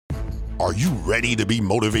Are you ready to be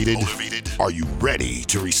motivated? Are you ready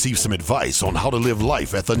to receive some advice on how to live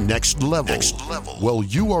life at the next level? Well,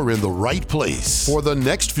 you are in the right place. For the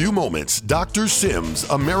next few moments, Dr. Sims,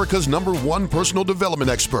 America's #1 personal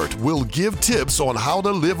development expert, will give tips on how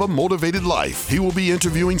to live a motivated life. He will be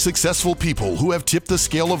interviewing successful people who have tipped the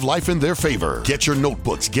scale of life in their favor. Get your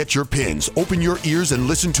notebooks, get your pens, open your ears, and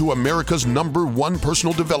listen to America's #1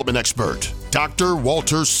 personal development expert, Dr.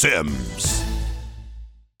 Walter Sims.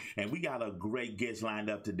 And we got a great guest lined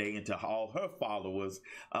up today, and to all her followers,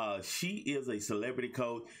 she is a celebrity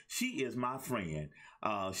coach. She is my friend.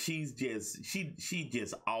 She's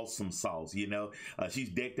just awesome sauce, you know. She's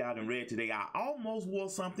decked out in red today. I almost wore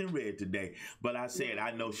something red today, but I said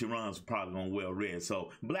I know Cheron's probably gonna wear red,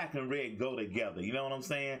 so black and red go together. You know what I'm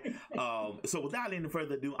saying? So without any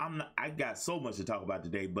further ado, I got so much to talk about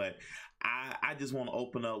today, but I just want to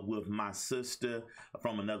open up with my sister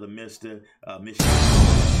from another Mister, Miss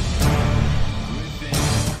Griffin.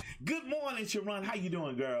 Good morning, Cheron. How you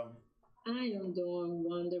doing, girl? I am doing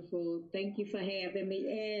wonderful. Thank you for having me.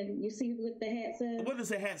 And you see what the hat says? What does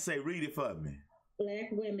the hat say? Read it for me.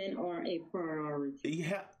 Black women are a priority.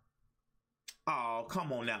 Yeah. Oh,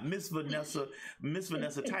 come on now. Miss Vanessa,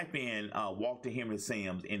 type in Walter Henry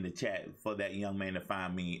Sims in the chat for that young man to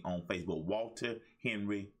find me on Facebook. Walter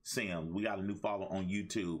Henry Sims. We got a new follow on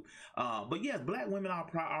YouTube. But yes, black women are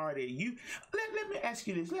a priority. Let me ask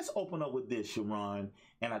you this. Let's open up with this, Cheron.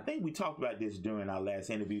 And I think we talked about this during our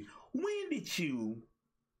last interview. When did you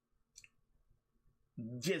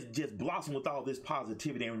just blossom with all this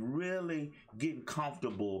positivity and really getting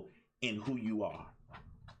comfortable in who you are?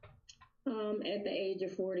 At the age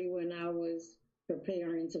of 40, when I was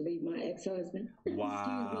preparing to leave my ex-husband.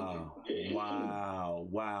 Wow.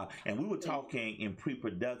 And we were talking in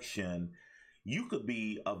pre-production. You could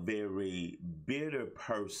be a very bitter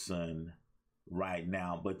person right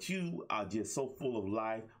now, but you are just so full of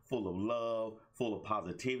life, full of love, full of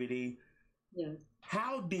positivity. Yes.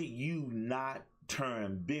 How did you not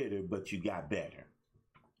turn bitter, but you got better?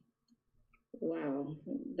 Wow,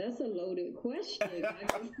 that's a loaded question.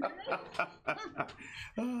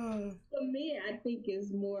 For me, I think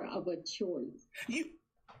it's more of a choice. You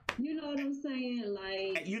know what I'm saying?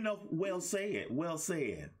 Like, well said.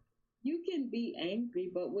 You can be angry,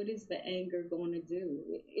 but what is the anger going to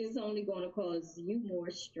do? It's only going to cause you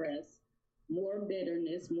more stress, more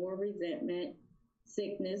bitterness, more resentment,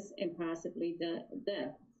 sickness, and possibly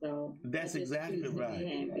death. So that's exactly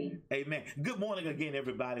right. Amen. Good morning again,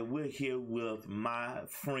 everybody. We're here with my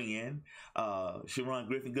friend, Cheron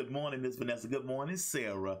Griffin. Good morning, Miss Vanessa. Good morning,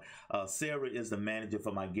 Sarah. Sarah is the manager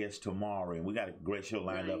for my guest tomorrow, and we got a great show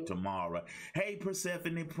lined up tomorrow. Hey,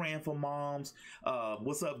 Persephone, praying for moms.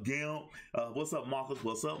 What's up, Gimp? What's up, Marcus?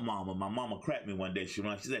 What's up, Mama? My mama cracked me one day,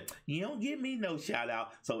 Cheron. She said, "You don't give me no shout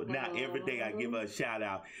out." So now every day I give her a shout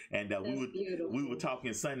out, and we were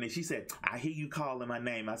talking Sunday. She said, "I hear you calling my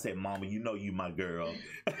name." I said, "Mama, you know you my girl."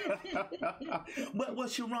 Well,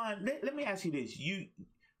 Cheron, let me ask you this.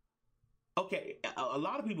 A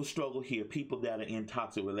lot of people struggle here, people that are in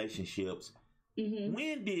toxic relationships.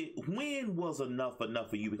 Mm-hmm. When was enough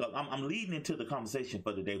for you? Because I'm leading into the conversation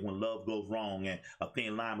for today, when love goes wrong and a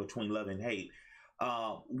thin line between love and hate.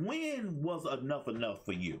 When was enough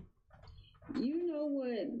for you? You know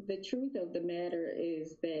what? The truth of the matter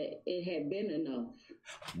is that it had been enough.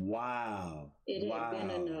 Wow. It had been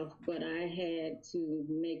enough, but I had to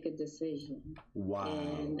make a decision. Wow.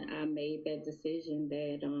 And I made that decision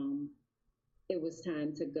that it was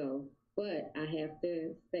time to go. But I have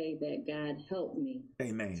to say that God helped me.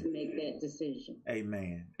 Amen. To make that decision.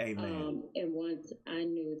 Amen. And once I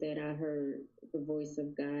knew that I heard the voice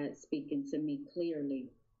of God speaking to me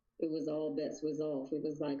clearly, it was all bets was off. It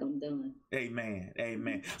was like, I'm done. Amen.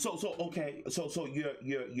 So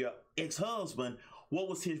your ex-husband, what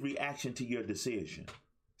was his reaction to your decision?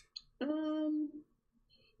 You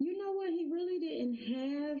know what? He really didn't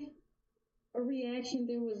have a reaction.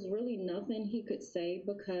 There was really nothing he could say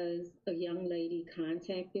because a young lady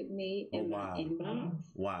contacted me in my inbox.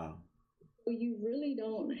 Wow. So you really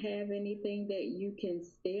don't have anything that you can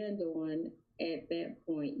stand on at that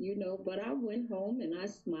point, but I went home and I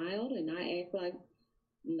smiled and I act like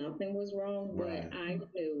nothing was wrong, right. But I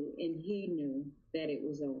knew and he knew that it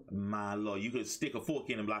was over. My Lord, you could stick a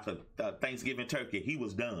fork in him like a Thanksgiving turkey. He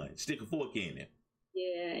was done. Stick a fork in him.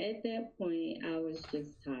 Yeah, at that point, I was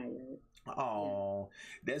just tired. Oh,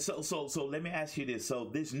 yeah. So let me ask you this.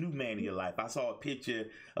 So this new man in your life, I saw a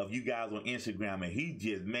picture of you guys on Instagram and he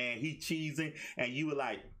cheesing and you were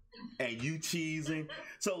like, and you cheesing.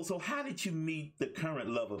 So how did you meet the current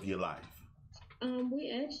love of your life?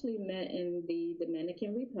 We actually met in the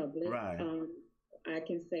Dominican Republic. Right. I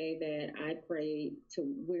can say that I prayed to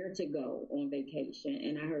where to go on vacation,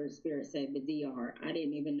 and I heard Spirit say the DR. I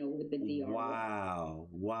didn't even know what the DR was. Wow.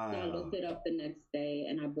 So I Wow. looked it up the next day,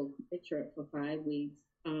 and I booked the trip for 5 weeks.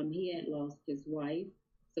 He had lost his wife,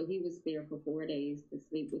 so he was there for 4 days to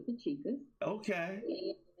sleep with the chicas. Okay.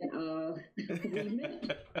 And we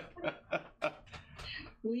met.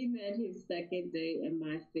 We met his second day in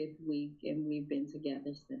my 5th week, and we've been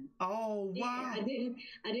together since. Oh, wow. Yeah,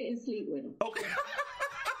 I didn't sleep with him. Okay.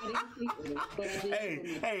 I didn't sleep with him, but I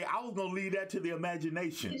did. Hey, I was gonna leave that to the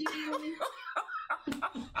imagination. Did you hear me?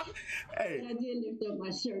 Hey. But I did lift up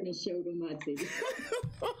my shirt and showed him my titties.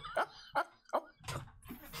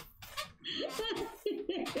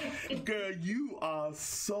 Girl, you are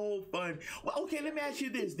so funny. Well, okay, let me ask you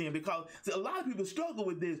this then, because a lot of people struggle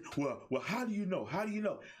with this. Well, how do you know? How do you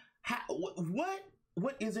know?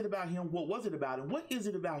 What is it about him? What was it about him? What is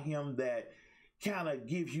it about him that kind of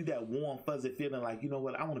gives you that warm, fuzzy feeling like, you know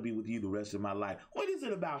what, I want to be with you the rest of my life? What is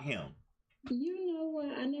it about him? You know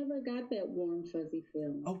what? I never got that warm, fuzzy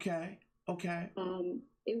feeling. Okay.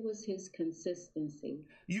 It was his consistency.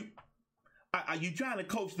 Are you trying to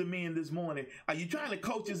coach the men this morning? Are you trying to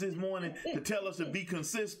coach us this morning to tell us to be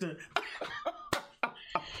consistent?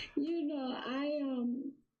 You know,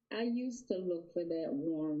 I used to look for that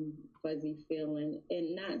warm, fuzzy feeling,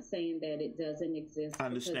 and not saying that it doesn't exist. I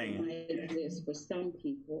understand. It might exist for some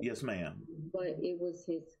people. Yes, ma'am. But it was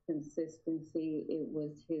his consistency. It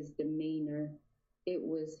was his demeanor. It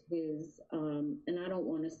was his, and I don't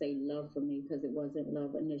want to say love for me because it wasn't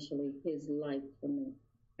love initially, his life for me.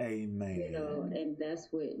 Amen. You know, and that's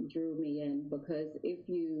what drew me in, because if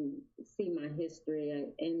you see my history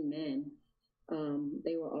in men,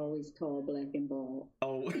 they were always tall, black, and bald.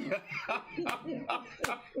 Oh.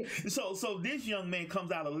 So this young man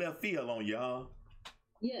comes out of left field on you, huh?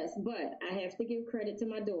 Yes, but I have to give credit to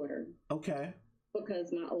my daughter. Okay.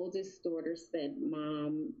 Because my oldest daughter said,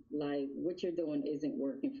 Mom, like, what you're doing isn't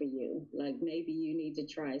working for you. Like, maybe you need to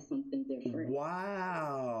try something different.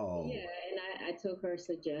 Wow. Yeah, and I took her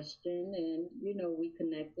suggestion, and, you know, we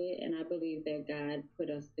connected, and I believe that God put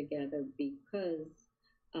us together because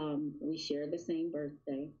we share the same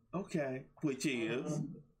birthday. Okay. Which is?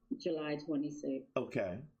 July 26th.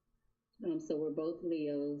 Okay. So we're both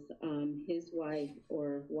Leos. His wife,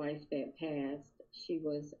 or wife that passed, she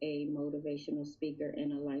was a motivational speaker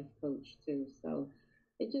and a life coach too. So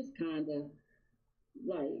it just kind of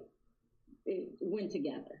like it went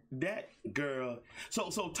together. That girl. So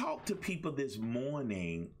talk to people this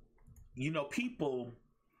morning. You know, people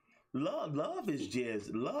love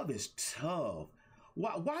is tough.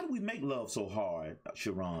 Why do we make love so hard,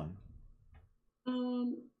 Cheron?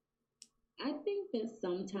 I think that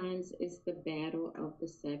sometimes it's the battle of the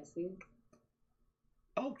sexes.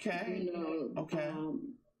 Okay. You know, okay.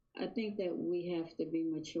 I think that we have to be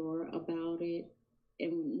mature about it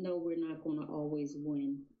and know we're not going to always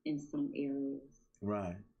win in some areas.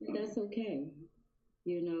 Right. That's okay.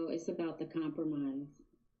 You know, it's about the compromise,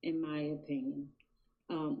 in my opinion,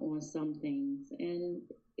 on some things. And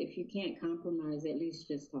if you can't compromise, at least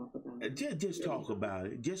just talk about it. Just talk about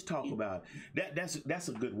it. Just talk about it. That's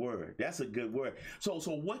a good word. That's a good word. So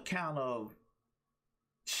what kind of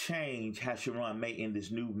change has Cheron made in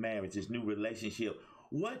this new marriage, this new relationship?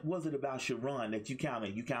 What was it about Cheron that you kind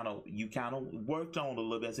of worked on a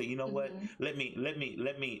little bit? Say, you know what? Let me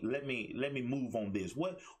move on this.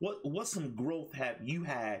 What some growth have you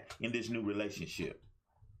had in this new relationship?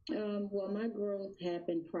 Well, my growth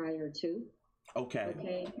happened prior to.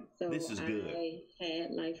 Okay. So this is good. I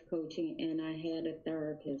had life coaching and I had a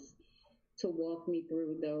therapist to walk me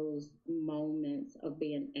through those moments of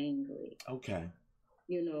being angry. Okay.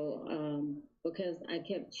 You know, because I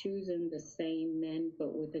kept choosing the same men,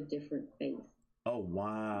 but with a different face. Oh,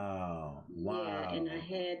 wow. Yeah, and I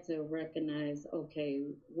had to recognize,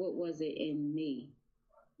 okay, what was it in me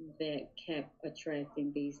that kept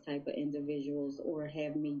attracting these type of individuals or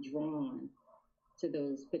have me drawn to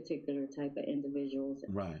those particular type of individuals.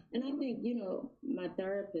 Right. And I think, you know, my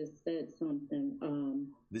therapist said something.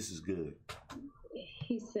 This is good.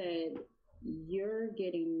 He said, you're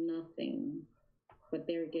getting nothing, but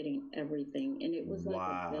they're getting everything. And it was like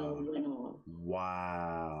a bell went off.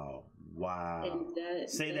 Wow. And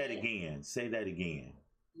Say that again.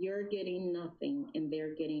 You're getting nothing and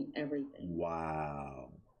they're getting everything.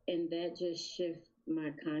 Wow. And that just shifted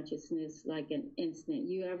my consciousness like an instant.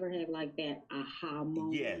 You ever have like that aha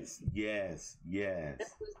moment? Yes. That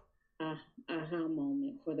was an aha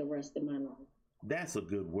moment for the rest of my life. That's a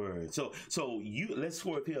good word. So let's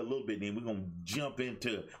swerve here a little bit, then we're going to jump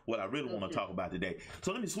into what I really want to talk about today.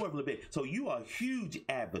 So let me swerve a little bit. So you are a huge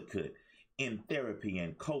advocate in therapy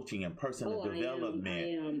and coaching and personal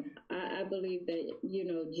development. I believe that,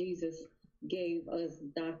 Jesus gave us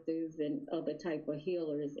doctors and other type of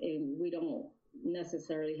healers, and we don't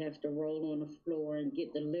necessarily have to roll on the floor and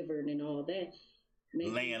get delivered and all that. Maybe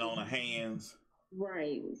laying on the hands.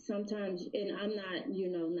 Right. Sometimes, and I'm not,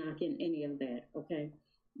 knocking any of that, okay?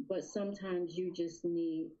 But sometimes you just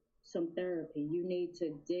need some therapy. You need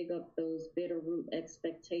to dig up those bitter root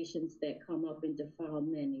expectations that come up and defile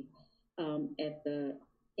many at the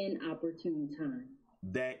inopportune time.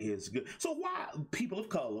 That is good. So why people of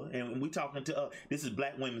color, and we talking to this is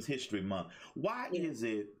Black Women's History Month, why is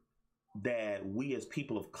it that we as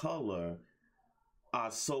people of color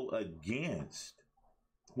are so against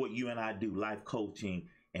what you and I do, life coaching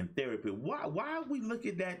and therapy? Why we look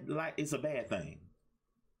at that like it's a bad thing?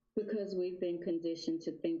 Because we've been conditioned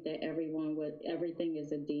to think that everything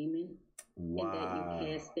is a demon. Wow. And that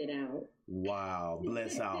you cast it out. Wow.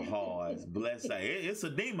 Bless our hearts. It's a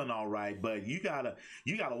demon, all right, but you gotta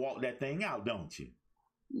walk that thing out, don't you?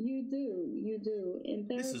 You do. And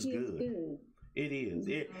therapy this is good. It is.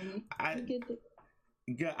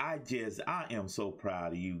 Girl, I am so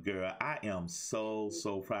proud of you, girl. I am so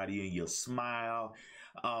proud of you and your smile.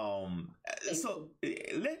 So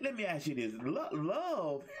let me ask you this.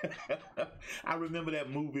 Love. I remember that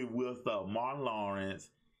movie with Martin Lawrence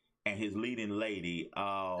and his leading lady.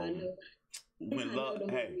 I know. When love,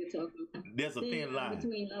 there's a thin line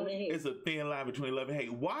between love and hate. It's a thin line between love and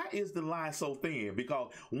hate. Why is the line so thin?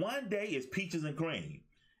 Because one day it's peaches and cream.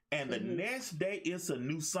 And the next day, it's a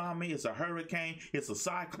new tsunami, it's a hurricane, it's a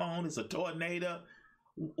cyclone, it's a tornado.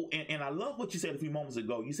 And I love what you said a few moments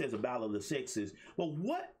ago. You said it's a battle of the sexes. Well,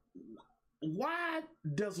 why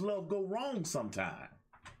does love go wrong sometimes?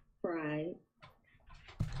 Pride.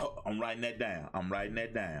 Oh, I'm writing that down. Pride.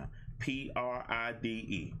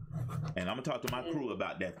 And I'm going to talk to my crew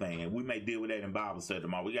about that thing. And we may deal with that in Bible study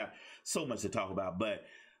tomorrow. We got so much to talk about. But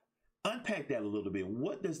unpack that a little bit.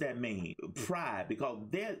 What does that mean? Pride, because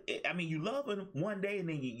you love them one day and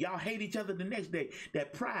then y'all hate each other the next day.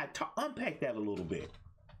 That pride, unpack that a little bit.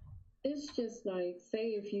 It's just like,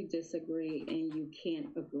 say if you disagree and you can't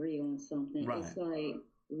agree on something. Right. It's like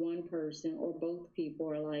one person or both people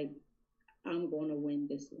are like, I'm going to win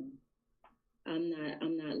this one. I'm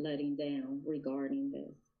not letting down regarding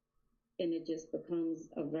this. And it just becomes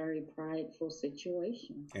a very prideful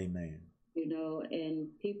situation. Amen. And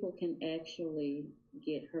people can actually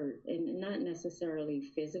get hurt, and not necessarily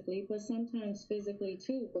physically, but sometimes physically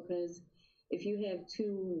too, because if you have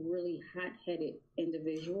two really hot-headed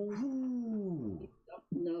individuals, you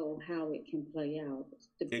don't know how it can play out,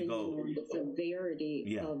 depending on the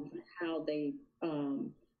severity of how they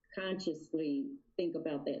consciously think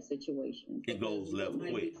about that situation. It goes left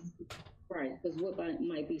quick. Right, because what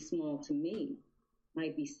might be small to me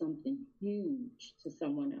might be something huge to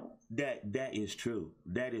someone else. That is true.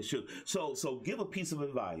 That is true. So give a piece of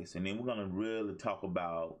advice, and then we're gonna really talk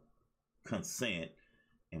about consent.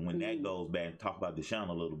 And when that goes back, talk about Deshaun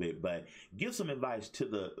a little bit. But give some advice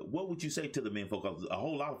what would you say to the men folk? Because a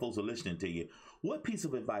whole lot of folks are listening to you. What piece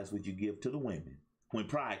of advice would you give to the women when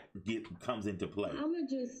pride comes into play? I'm gonna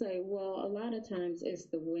just say, well, a lot of times it's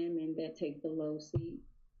the women that take the low seat.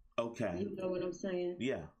 Okay. You know what I'm saying?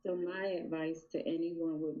 Yeah. So my advice to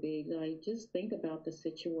anyone would be like, just think about the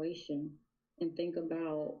situation and think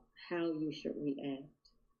about how you should react.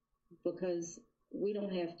 Because we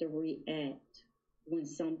don't have to react when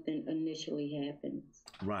something initially happens.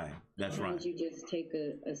 Right. That's Sometimes you just take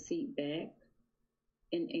a seat back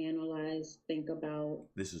and analyze, think about.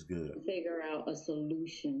 This is good. Figure out a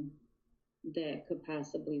solution that could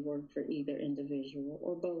possibly work for either individual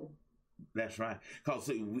or both. That's right.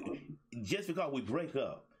 Because just because we break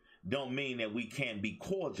up don't mean that we can't be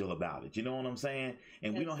cordial about it. You know what I'm saying?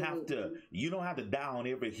 And we don't have to, you don't have to die on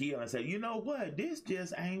every hill and say, you know what, this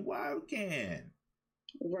just ain't working.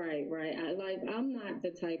 Right. I'm not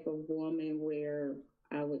the type of woman where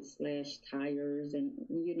I would slash tires and,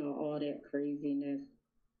 all that craziness.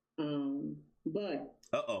 But.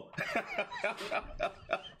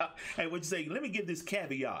 Hey, what you say? Let me give this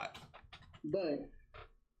caveat. But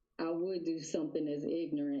I would do something as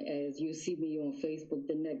ignorant as you see me on Facebook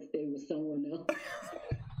the next day with someone else.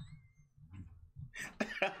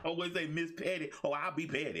 I would say Miss Petty. Oh, I'll be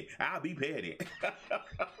petty. I'm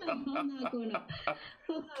not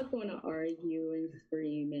gonna argue and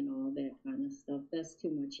scream and all that kind of stuff. That's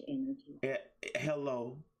too much energy.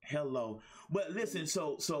 Hello. But listen,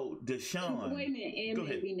 so Deshaun. Wait a minute, and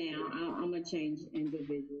maybe now I'm gonna change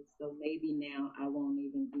individuals. So maybe now I won't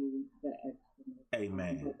even do the extra.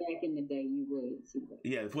 Amen. But back in the day, you would see that.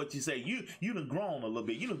 Yeah, it's what you say. You done grown a little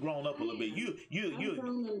bit. You done grown up a little bit. I've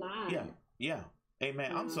grown a lot. Yeah. Yeah.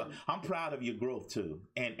 Amen. I'm proud of your growth too.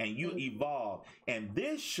 And you evolve. And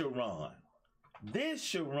this Cheron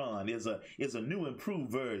is a new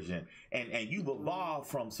improved version. And you've evolved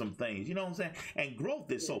from some things. You know what I'm saying? And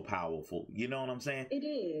growth is so powerful. You know what I'm saying? It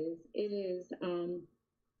is. It is.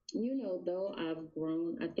 Though I've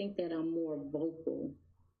grown, I think that I'm more vocal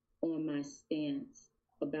on my stance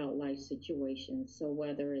about life situations. So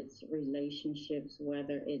whether it's relationships,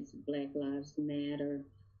 whether it's Black Lives Matter,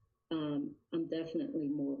 I'm definitely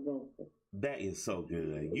more vocal. That is so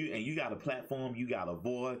good. You got a platform, you got a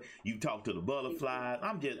voice, you talk to the butterflies.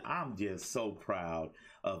 I'm just so proud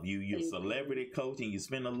of you. You're a celebrity coach and you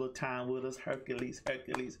spend a little time with us. Hercules.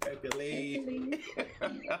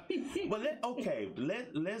 But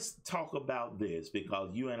let's talk about this,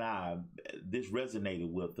 because you and I, this resonated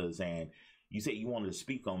with us, and you said you wanted to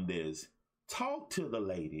speak on this. Talk to the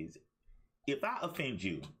ladies. If I offend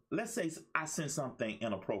you, let's say I send something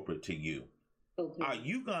inappropriate to you. Okay. Are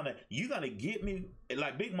you gonna get me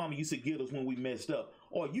like Big Mama used to get us when we messed up,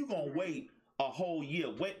 or you gonna wait a whole year?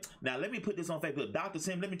 Wait, now let me put this on Facebook. Dr.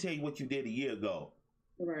 Sim, let me tell you what you did a year ago.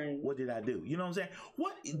 Right. What did I do? You know what I'm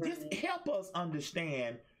saying? Just help us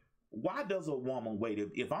understand, why does a woman wait?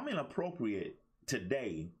 If I'm inappropriate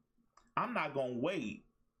today, I'm not gonna wait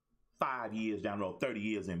 5 years down the road, 30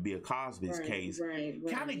 years in Bill Cosby's case. Right.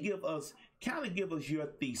 Kind of give us your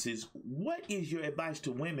thesis. What is your advice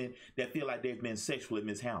to women that feel like they've been sexually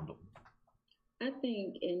mishandled? I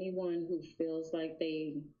think anyone who feels like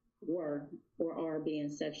they were or are being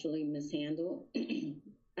sexually mishandled,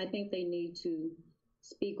 I think they need to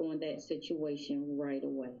speak on that situation right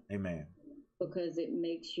away. Amen. Because it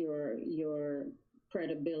makes your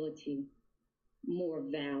credibility more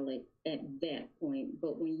valid at that point.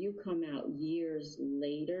 But when you come out years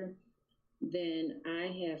later, then I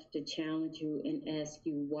have to challenge you and ask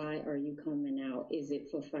you, why are you coming out? Is it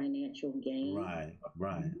for financial gain?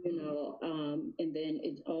 Right. And then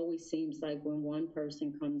it always seems like when one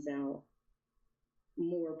person comes out,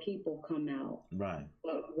 more people come out. Right.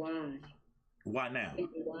 But why? Why now? And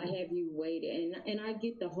why have you waited? And I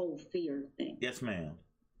get the whole fear thing. Yes, ma'am.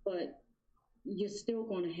 But you're still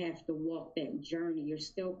going to have to walk that journey. You're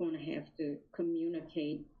still going to have to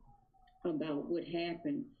communicate about what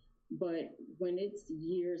happened. But when it's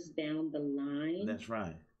years down the line, that's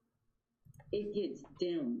right, it gets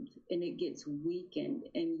dimmed and it gets weakened,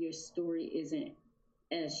 and your story isn't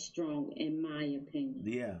as strong, in my opinion.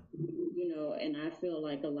 Yeah. And I feel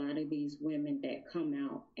like a lot of these women that come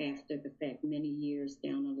out after the fact, many years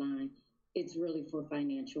down the line, it's really for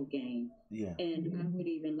financial gain. Yeah. And I would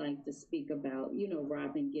even like to speak about,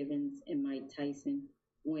 Robin Givens and Mike Tyson,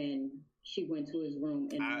 when she went to his room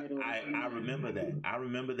in the middle of the night. I remember that. I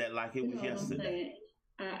remember that like it was yesterday.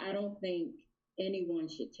 I don't think anyone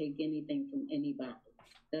should take anything from anybody.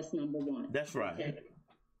 That's number one. That's right. Okay?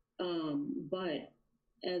 But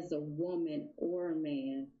as a woman or a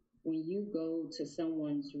man, when you go to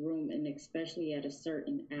someone's room, and especially at a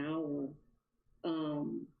certain hour,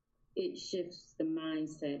 it shifts the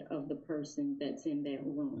mindset of the person that's in that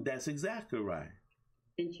room. That's exactly right.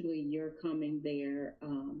 Eventually, you're coming there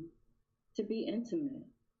to be intimate,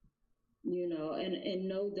 and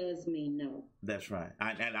no does mean no. That's right.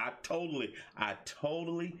 I totally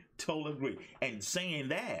agree. And saying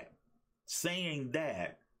that,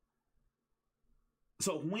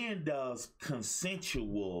 so when does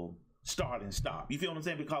consensual start and stop? You feel what I'm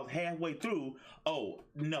saying? Because halfway through, oh,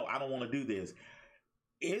 no, I don't want to do this.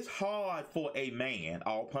 It's hard for a man,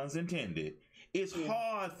 all puns intended, it's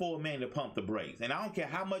hard for a man to pump the brakes. And I don't care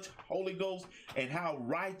how much Holy Ghost and how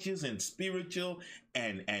righteous and spiritual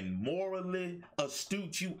and morally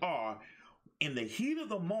astute you are, in the heat of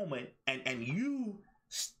the moment, and you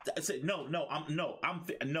say, no, I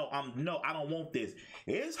don't want this.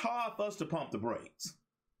 It's hard for us to pump the brakes.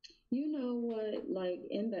 You know what, like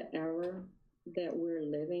in the era that we're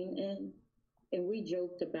living in, and we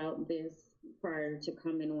joked about this prior to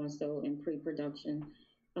coming on, so in pre-production,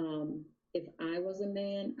 if I was a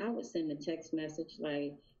man, I would send a text message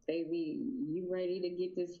like, baby, you ready to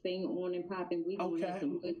get this thing on and popping? We gonna have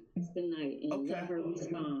some good things tonight, and let her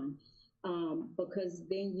respond. Because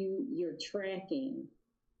then you're tracking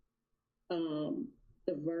the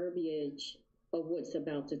verbiage of what's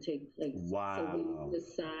about to take place. Wow. So when you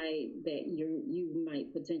decide that you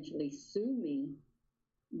might potentially sue me,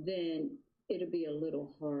 then it'll be a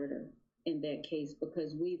little harder in that case,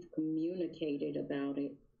 because we've communicated about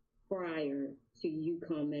it prior to you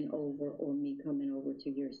coming over or me coming over to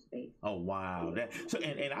your space. Oh, wow.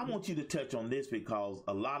 And I want you to touch on this, because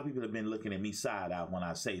a lot of people have been looking at me side eye when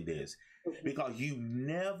I say this, because you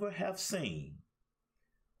never have seen,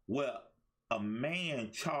 well, a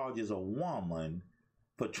man charges a woman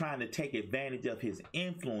for trying to take advantage of his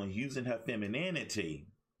influence using her femininity,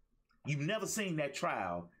 you've never seen that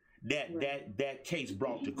trial, that case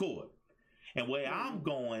brought to court. And where I'm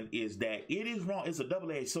going is that it is wrong. It's a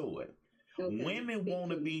double-edged sword. Okay. Women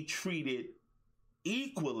want to be treated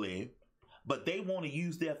equally, but they want to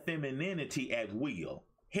use their femininity at will.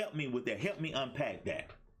 Help me with that. Help me unpack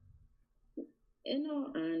that. In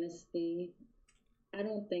all honesty, I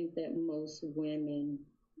don't think that most women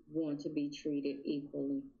want to be treated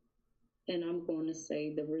equally. And I'm going to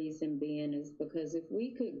say the reason being is because if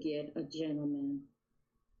we could get a gentleman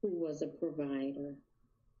who was a provider,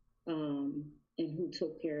 and who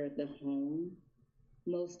took care of the home,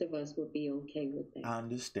 most of us would be okay with that. I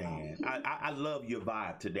understand. I love your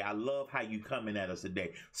vibe today. I love how you coming at us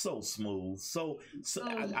today. So smooth. So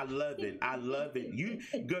I love it. I love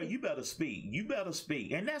it. Girl, you better speak. You better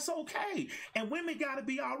speak. And that's okay. And women got to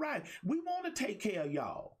be all right. We want to take care of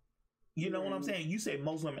y'all. You know what I'm saying? You say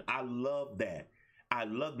most women. I love that.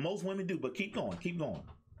 Most women do, but keep going. Keep going.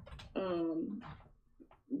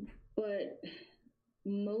 But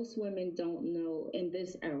most women don't know in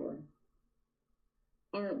this era,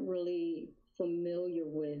 aren't really familiar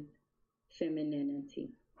with femininity.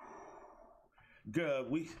 Girl,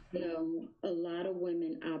 a lot of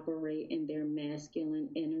women operate in their masculine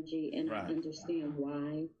energy, and I understand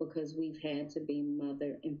why, because we've had to be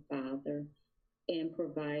mother and father and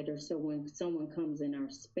provider. So when someone comes in our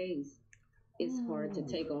space, it's hard to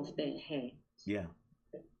take off that hat. Yeah.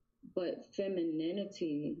 But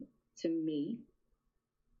femininity, to me,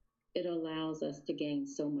 it allows us to gain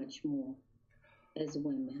so much more as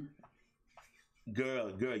women.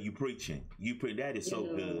 Girl, you preaching. That is so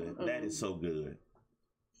good. That is so good.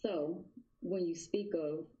 So when you speak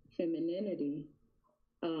of femininity,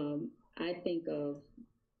 I think of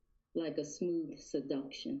like a smooth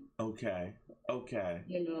seduction. Okay.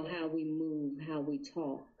 You know, how we move, how we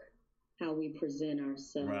talk, how we present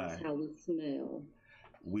ourselves, how we smell.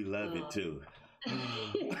 We love it too.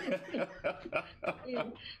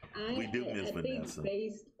 We do miss Vanessa. Think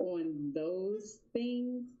based on those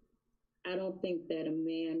things, I don't think that a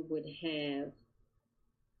man would have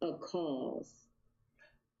a cause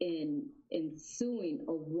in suing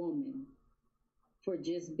a woman for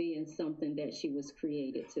just being something that she was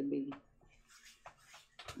created to be.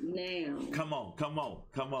 Now, come on.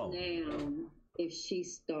 Now, if she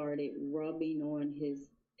started rubbing on his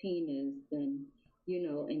penis and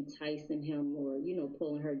enticing him, or,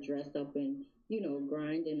 pulling her dress up and,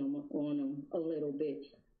 grinding on him a little bit,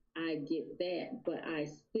 I get that. But I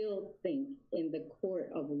still think in the court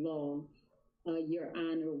of law, Your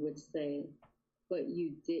Honor would say, but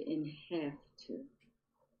you didn't have to.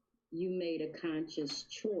 You made a conscious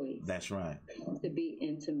choice. That's right. To be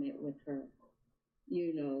intimate with her.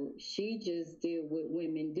 She just did what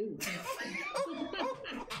women do.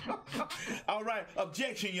 All right.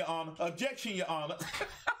 Objection, Your Honor.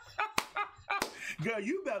 Girl,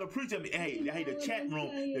 you better preach at me. Hey, the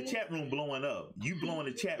chat room blowing up. You blowing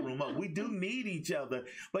the chat room up. We do need each other.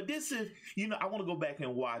 But this is, I want to go back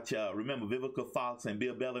and watch, remember Vivica Fox and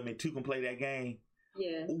Bill Bellamy, two can play that game?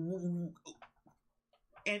 Yeah.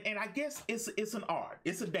 And I guess it's an art.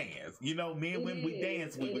 It's a dance. Me and women, we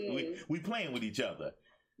dance. We playing with each other.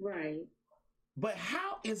 Right. But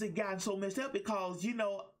how is it gotten so messed up? Because,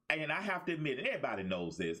 and I have to admit it, everybody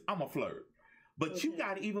knows this, I'm a flirt. But you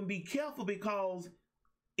got to even be careful, because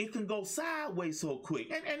it can go sideways so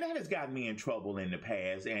quick. And that has gotten me in trouble in the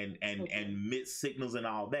past, and mixed signals and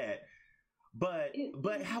all that. But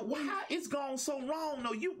how it's gone so wrong?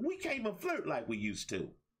 No, we can't even flirt like we used to.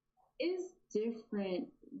 It's different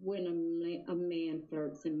when a man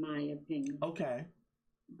flirts, in my opinion. Okay.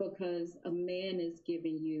 Because a man is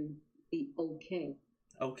giving you the okay.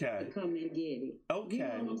 Okay. To come and get it. Okay. You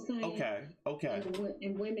know what I'm saying? Okay.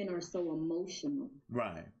 And women are so emotional.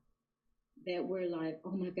 Right. That we're like,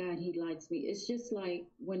 oh my God, he likes me. It's just like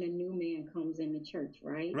when a new man comes in the church,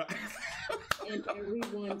 right? Right. And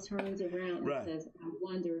everyone turns around and says, I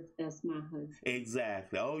wonder if that's my husband.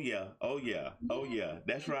 Exactly. Oh yeah.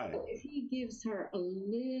 That's right. So if he gives her a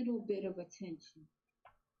little bit of attention,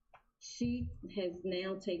 she has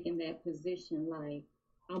now taken that position like,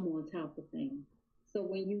 I'm on top of things. So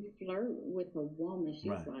when you flirt with a woman, she's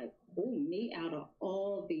like, oh, me out of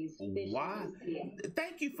all these fish. Why?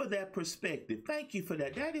 Thank you for that perspective. Thank you for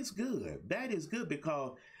that. That is good. That is good,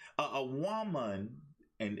 because a woman,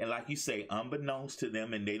 and like you say, unbeknownst to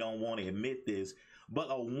them, and they don't want to admit this, but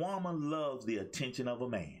a woman loves the attention of a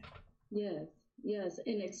man. Yes.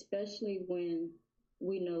 And especially when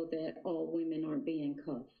we know that all women aren't being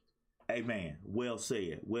cuffed. Amen. Well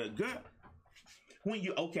said. Well, girl,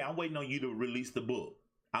 I'm waiting on you to release the book.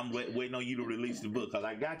 I'm waiting on you to release the book because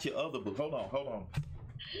I got your other book. Hold on.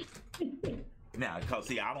 Now, because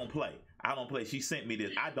see, I don't play. She sent me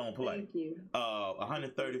this. I don't play. Thank you.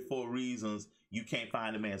 134 reasons you can't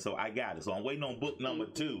find a man. So I got it. So I'm waiting on book number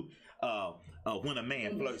 2. When a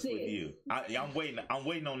man flirts with you. I'm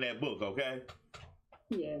waiting on that book. Okay.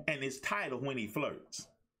 Yeah. And it's titled When He Flirts.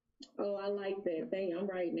 Oh, I like that. I'm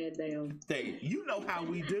writing that down. You know how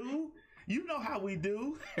we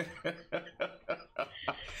do.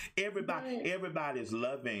 Everybody's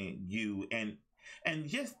loving you, and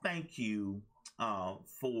just thank you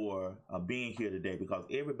for being here today, because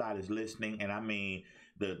everybody's listening, and I mean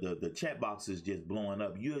the chat box is just blowing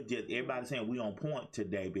up. Everybody's saying we on point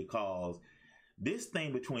today, because this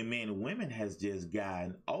thing between men and women has just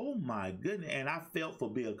gotten, oh my goodness. And I felt for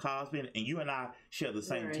Bill Cosby, and you and I share the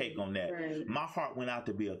same take on that. Right. My heart went out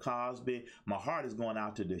to Bill Cosby. My heart is going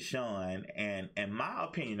out to Deshaun. And my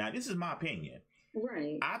opinion, now this is my opinion.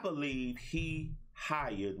 Right. I believe he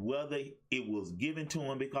hired, whether it was given to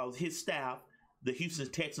him because his staff, the Houston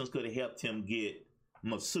Texans, could have helped him get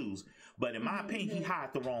masseuse. But in my opinion, he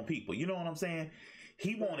hired the wrong people. You know what I'm saying?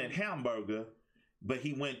 He wanted hamburger, but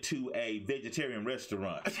he went to a vegetarian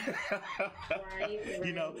restaurant. Right.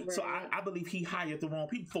 You know, so I believe he hired the wrong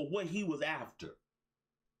people for what he was after.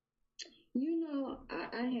 You know,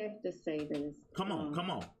 I have to say this. Come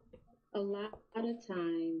on. A lot of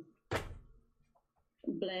times,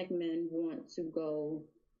 Black men want to go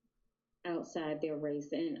outside their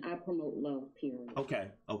race, and I promote love, period. Okay.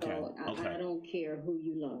 So I don't care who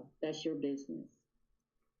you love. That's your business.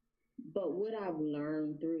 But what I've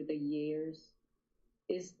learned through the years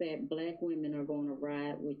is that Black women are going to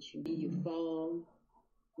ride with you. When you fall,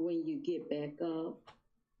 when you get back up,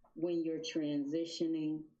 when you're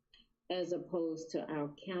transitioning, as opposed to our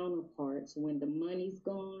counterparts, when the money's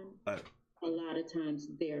gone, a lot of times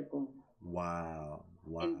they're gone. Wow.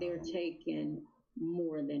 And they're taking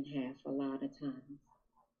more than half a lot of times.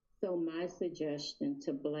 So my suggestion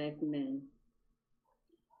to Black men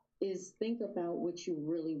is think about what you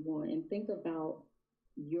really want, and think about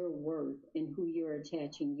your worth and who you're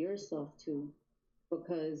attaching yourself to,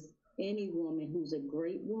 because any woman who's a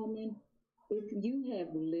great woman, if you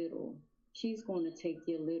have little, she's going to take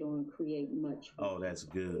your little and create much. Oh, that's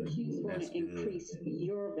good. She's going to increase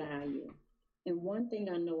your value. And one thing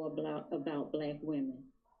I know about Black women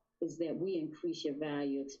is that we increase your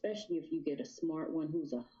value, especially if you get a smart one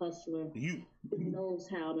who's a hustler, who knows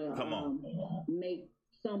how to make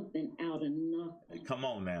something out of nothing. Come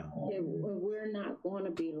on now. We're not going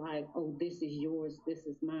to be like, oh, this is yours, this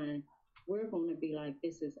is mine. We're going to be like,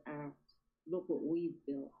 this is ours. Look what we've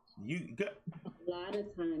built. A lot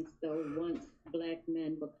of times, though, once Black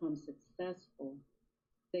men become successful,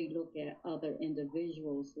 they look at other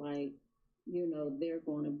individuals like, you know, they're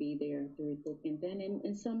going to be there through thick and thin,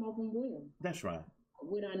 and some of them will. That's right.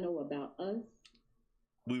 What I know about us,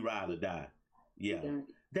 we ride or die. Yeah.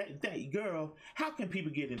 That girl, how can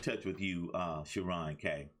people get in touch with you, Cheron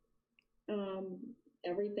K?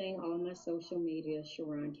 Everything on my social media,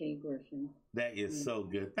 Cheron K Griffin. That is so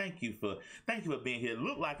good. Thank you for being here.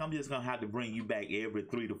 Look like I'm just gonna have to bring you back every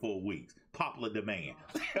 3 to 4 weeks. Popular demand.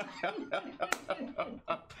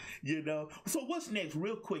 You know. So what's next,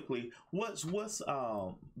 real quickly? What's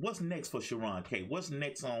next for Cheron K? What's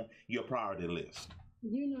next on your priority list?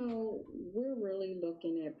 You know, we're really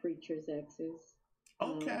looking at Preacher's Exes.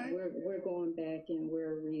 Okay. We're going back and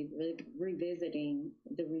we're revisiting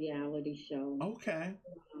the reality show. Okay.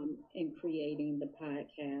 And creating the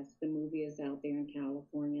podcast. The movie is out there in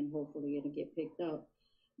California, and hopefully it'll get picked up.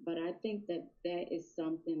 But I think that is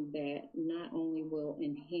something that not only will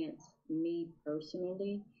enhance me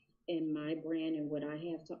personally and my brand and what I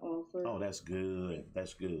have to offer. Oh, that's good.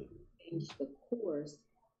 That's good. Change the course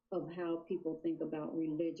of how people think about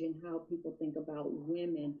religion, how people think about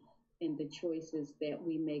women, and the choices that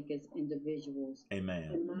we make as individuals. Amen.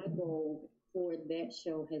 And my goal for that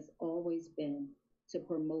show has always been to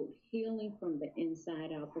promote healing from the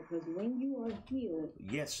inside out, because when you are healed,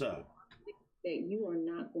 yes, sir, that you are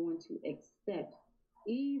not going to accept,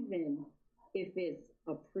 even if it's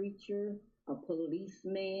a preacher, a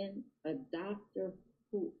policeman, a doctor,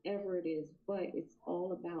 whoever it is, but it's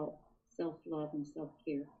all about self-love and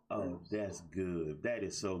self-care. Oh, that's good. That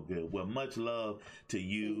is so good. Well, much love to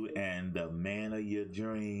you and the man of your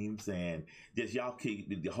dreams, and just y'all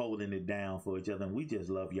keep holding it down for each other. And we just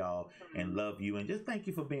love y'all and love you, and just thank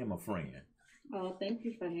you for being my friend. Oh, thank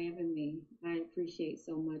you for having me. I appreciate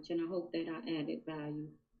so much, and I hope that I added value.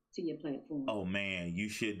 to your platform. Oh man, you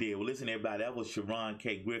sure did. Well, listen, everybody, that was Cheron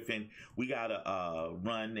K Griffin. We gotta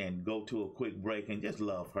run and go to a quick break and just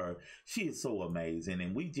love her. She is so amazing,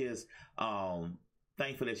 and we just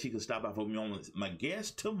thankful that she could stop by for me on my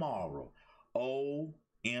guest tomorrow.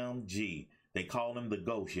 OMG, they call him the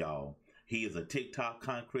Ghost, y'all. He is a TikTok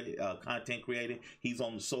content creator. He's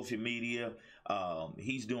on the social media.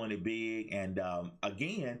 He's doing it big, and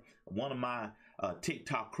again, one of my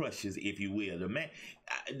TikTok crushes, if you will. The man,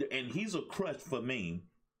 and he's a crush for me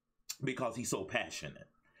because he's so passionate.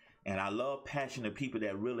 And I love passionate people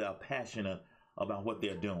that really are passionate about what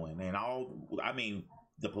they're doing. And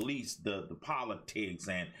the police, the politics,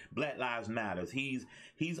 and Black Lives Matters. He's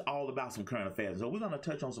all about some current affairs. So we're going to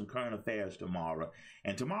touch on some current affairs tomorrow.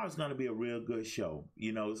 And tomorrow's going to be a real good show.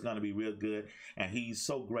 You know, it's going to be real good. And he's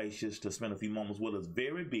so gracious to spend a few moments with us.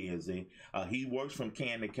 Very busy. He works from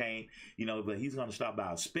can to can, you know, but he's going to stop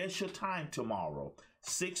by a special time tomorrow,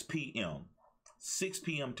 6 p.m. 6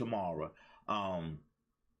 p.m. tomorrow.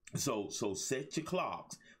 So set your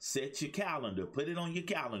clocks, set your calendar, put it on your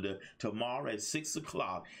calendar tomorrow at 6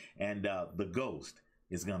 o'clock, and the Ghost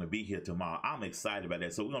is going to be here tomorrow. I'm excited about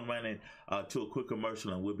that. So we're going to run to a quick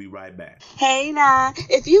commercial, and we'll be right back. Hey now,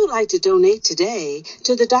 if you'd like to donate today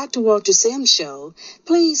to the Dr. Walter Sims Show,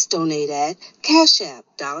 please donate at Cash App,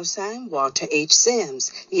 $Walter H.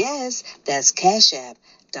 Sims. Yes, that's Cash App,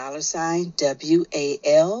 $WALTERH.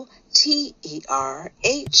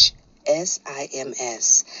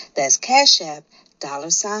 SIMS. That's Cash App,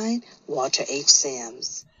 $Walter H.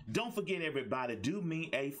 Sims. Don't forget, everybody, do me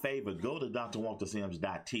a favor. Go to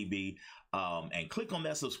drwaltersims.tv and click on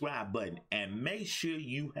that subscribe button, and make sure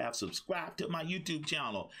you have subscribed to my YouTube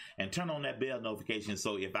channel and turn on that bell notification,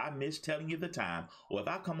 so if I miss telling you the time, or if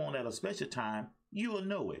I come on at a special time, you will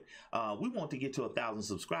know it. We want to get to 1,000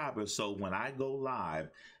 subscribers, so when I go live,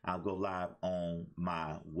 I'll go live on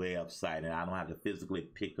my website, and I don't have to physically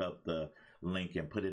pick up the link and put it